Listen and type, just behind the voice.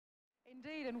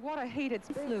Indeed, and what a heat it's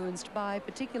influenced by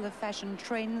particular fashion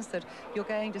trends that you're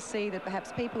going to see, that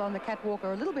perhaps people on the catwalk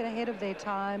are a little bit ahead of their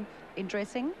time in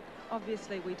dressing.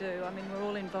 Obviously we do. I mean, we're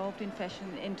all involved in fashion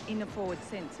and in a forward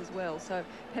sense as well. So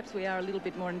perhaps we are a little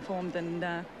bit more informed than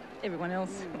everyone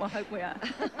else. Well, I hope we are.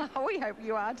 We hope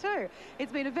you are too.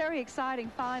 It's been a very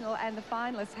exciting final, and the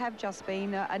finalists have just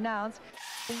been announced.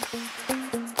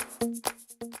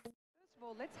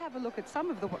 Let's have a look at some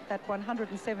of that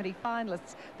 170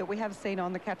 finalists that we have seen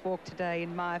on the catwalk today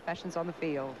in Maya Fashions on the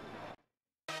Field.